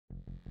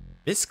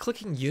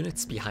Misclicking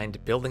units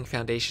behind building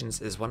foundations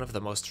is one of the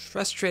most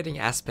frustrating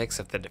aspects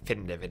of the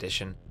Definitive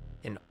Edition.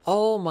 In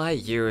all my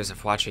years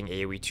of watching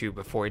AoE 2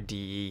 before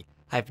DE,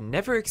 I've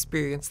never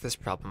experienced this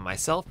problem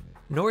myself,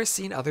 nor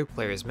seen other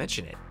players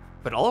mention it,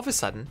 but all of a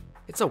sudden,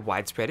 it's a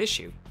widespread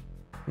issue.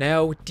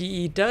 Now,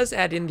 DE does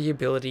add in the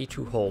ability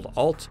to hold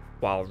Alt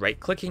while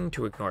right-clicking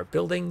to ignore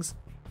buildings,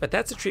 but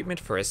that's a treatment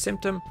for a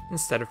symptom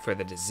instead of for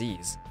the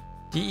disease.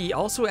 DE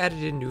also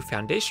added in new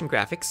foundation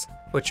graphics,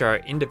 which are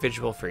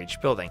individual for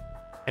each building.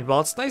 And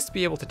while it's nice to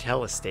be able to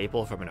tell a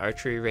stable from an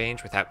archery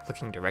range without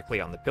clicking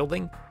directly on the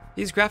building,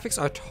 these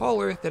graphics are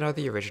taller than are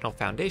the original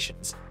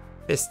foundations.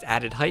 This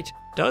added height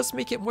does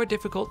make it more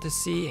difficult to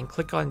see and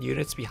click on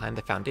units behind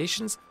the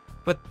foundations,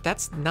 but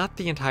that's not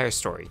the entire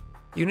story.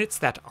 Units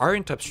that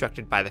aren't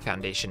obstructed by the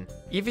foundation,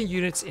 even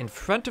units in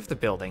front of the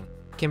building,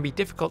 can be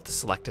difficult to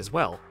select as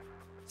well.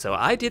 So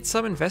I did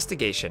some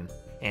investigation,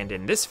 and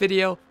in this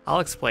video, I'll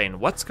explain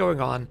what's going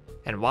on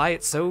and why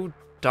it's so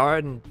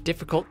darn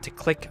difficult to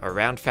click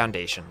around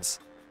foundations.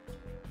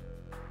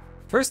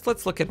 First,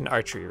 let's look at an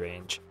archery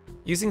range.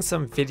 Using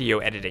some video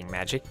editing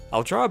magic,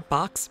 I'll draw a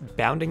box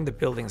bounding the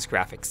building's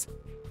graphics.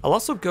 I'll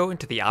also go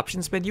into the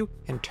options menu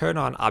and turn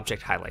on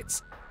object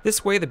highlights.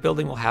 This way the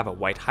building will have a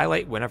white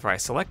highlight whenever I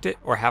select it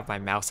or have my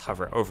mouse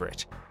hover over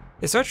it.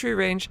 This archery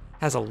range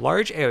has a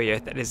large area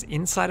that is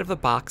inside of the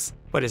box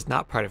but is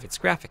not part of its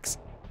graphics.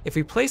 If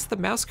we place the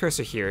mouse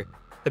cursor here,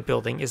 the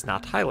building is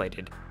not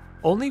highlighted.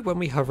 Only when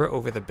we hover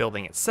over the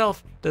building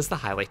itself does the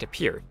highlight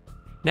appear.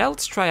 Now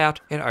let's try out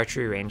an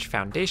archery range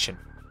foundation.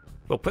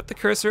 We'll put the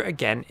cursor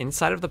again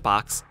inside of the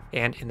box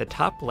and in the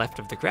top left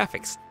of the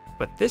graphics,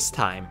 but this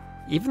time,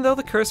 even though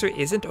the cursor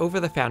isn't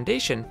over the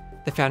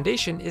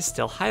foundation is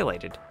still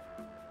highlighted.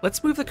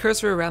 Let's move the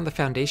cursor around the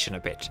foundation a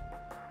bit.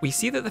 We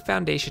see that the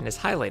foundation is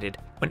highlighted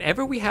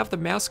whenever we have the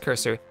mouse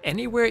cursor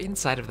anywhere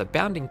inside of the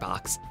bounding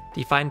box,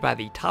 defined by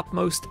the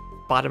topmost,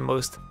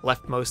 bottommost,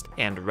 leftmost,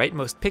 and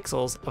rightmost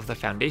pixels of the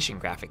foundation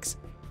graphics.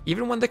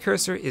 Even when the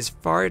cursor is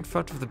far in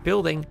front of the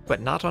building but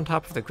not on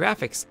top of the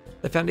graphics,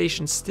 the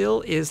foundation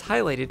still is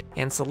highlighted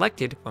and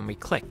selected when we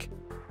click.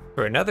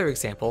 For another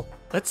example,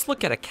 let's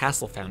look at a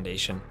castle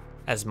foundation.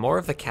 As more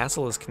of the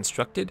castle is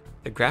constructed,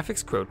 the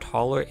graphics grow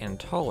taller and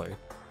taller.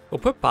 We'll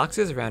put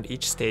boxes around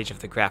each stage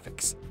of the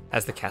graphics.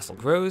 As the castle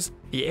grows,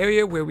 the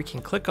area where we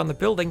can click on the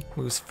building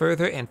moves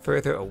further and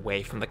further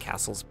away from the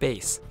castle's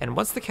base, and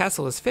once the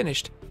castle is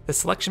finished, the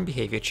selection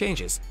behavior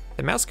changes.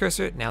 The mouse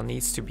cursor now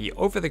needs to be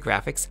over the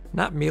graphics,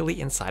 not merely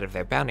inside of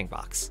their bounding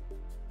box.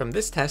 From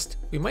this test,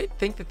 we might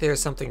think that there is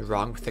something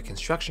wrong with the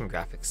construction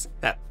graphics,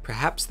 that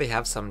perhaps they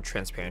have some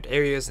transparent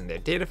areas in their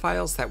data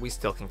files that we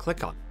still can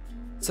click on.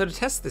 So to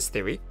test this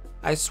theory,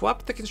 I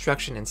swapped the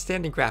construction and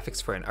standing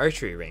graphics for an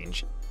archery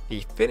range.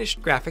 The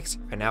finished graphics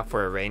are now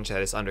for a range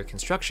that is under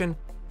construction,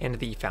 and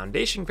the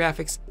foundation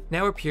graphics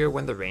now appear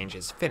when the range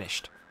is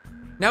finished.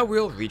 Now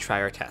we'll retry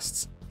our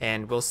tests,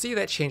 and we'll see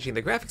that changing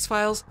the graphics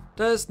files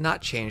does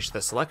not change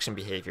the selection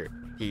behavior.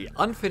 The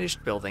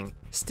unfinished building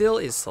still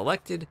is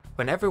selected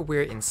whenever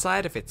we're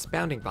inside of its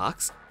bounding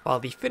box, while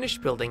the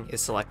finished building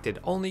is selected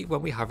only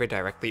when we hover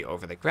directly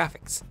over the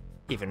graphics.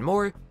 Even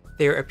more,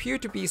 there appear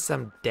to be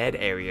some dead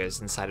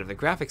areas inside of the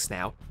graphics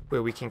now,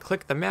 where we can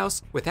click the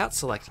mouse without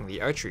selecting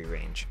the archery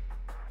range.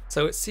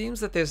 So it seems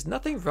that there's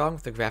nothing wrong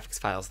with the graphics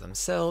files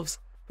themselves,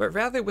 but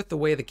rather with the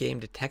way the game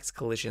detects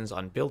collisions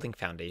on building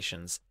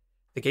foundations.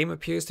 The game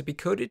appears to be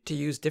coded to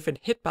use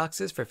different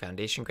hitboxes for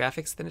foundation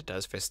graphics than it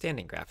does for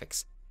standing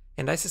graphics.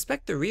 And I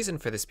suspect the reason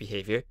for this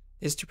behavior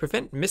is to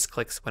prevent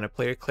misclicks when a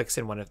player clicks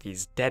in one of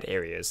these dead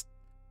areas.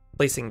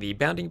 Placing the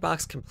bounding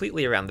box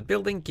completely around the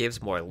building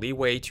gives more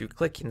leeway to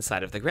click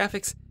inside of the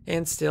graphics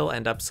and still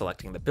end up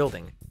selecting the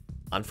building.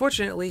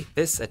 Unfortunately,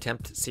 this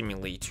attempt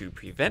seemingly to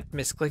prevent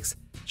misclicks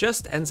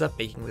just ends up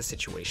making the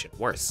situation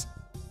worse.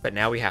 But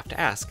now we have to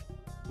ask,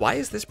 why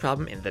is this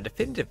problem in the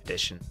Definitive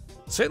Edition?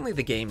 Certainly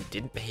the game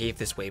didn't behave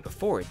this way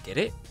before, did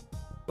it?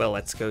 Well,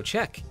 let's go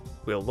check.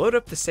 We'll load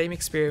up the same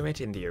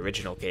experiment in the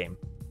original game.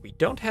 We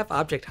don't have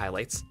object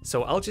highlights,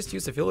 so I'll just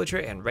use a villager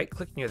and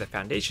right-click near the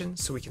foundation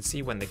so we can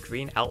see when the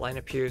green outline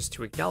appears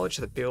to acknowledge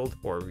the build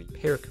or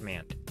repair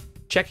command.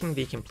 Checking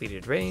the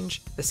completed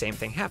range, the same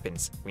thing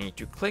happens. We need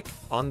to click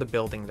on the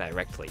building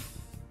directly.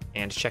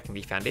 And checking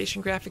the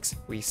foundation graphics,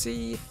 we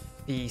see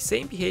the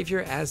same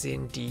behavior as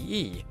in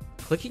DE.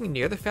 Clicking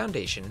near the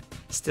foundation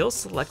still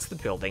selects the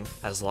building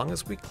as long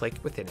as we click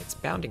within its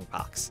bounding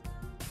box.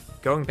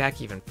 Going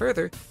back even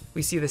further,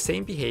 we see the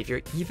same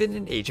behavior even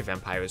in Age of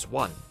Empires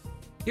 1.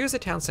 Here's a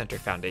town center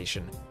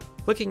foundation.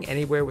 Clicking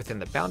anywhere within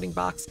the bounding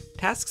box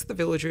tasks the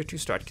villager to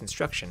start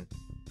construction.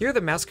 Here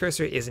the mouse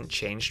cursor isn't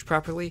changed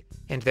properly,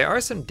 and there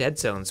are some dead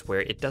zones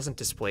where it doesn't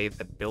display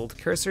the build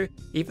cursor,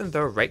 even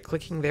though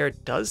right-clicking there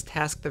does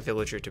task the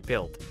villager to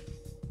build.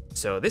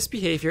 So this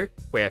behavior,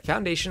 where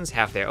foundations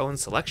have their own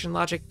selection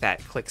logic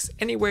that clicks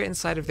anywhere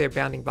inside of their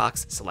bounding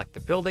box select the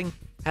building,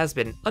 has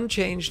been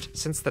unchanged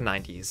since the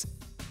 90s.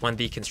 When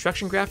the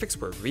construction graphics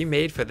were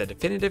remade for the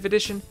Definitive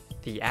Edition,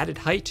 the added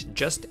height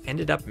just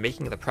ended up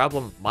making the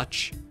problem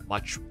much,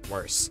 much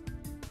worse.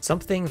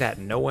 Something that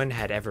no one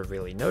had ever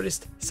really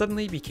noticed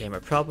suddenly became a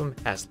problem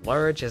as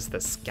large as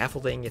the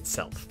scaffolding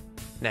itself.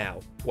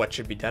 Now, what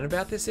should be done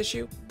about this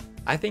issue?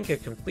 I think a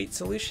complete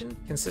solution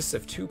consists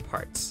of two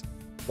parts.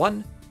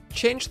 1.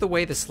 Change the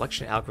way the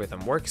selection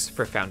algorithm works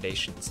for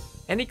foundations.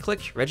 Any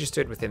click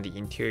registered within the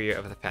interior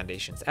of the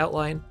foundation's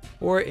outline,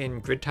 or in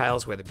grid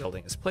tiles where the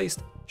building is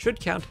placed, should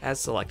count as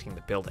selecting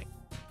the building.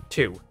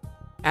 2.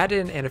 Add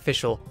in an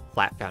official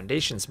Flat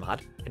Foundations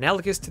mod,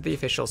 analogous to the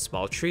official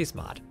Small Trees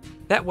mod.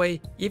 That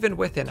way, even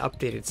with an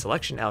updated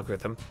selection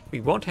algorithm,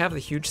 we won't have the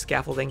huge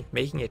scaffolding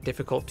making it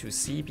difficult to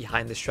see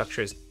behind the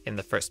structures in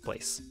the first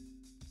place.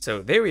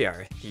 So there we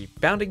are, the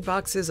bounding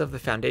boxes of the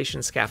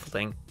foundation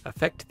scaffolding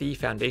affect the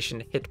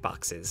foundation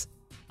hitboxes.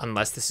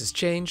 Unless this is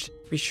changed,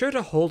 be sure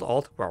to hold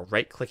Alt while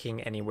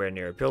right-clicking anywhere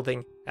near a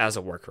building as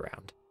a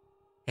workaround.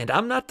 And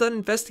I'm not done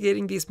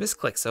investigating these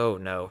misclicks, oh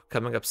no.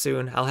 Coming up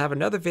soon, I'll have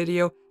another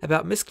video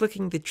about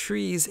misclicking the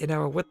trees in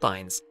our wood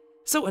lines.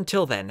 So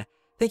until then,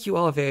 thank you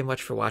all very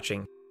much for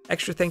watching.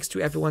 Extra thanks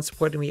to everyone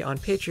supporting me on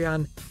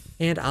Patreon,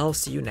 and I'll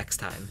see you next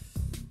time.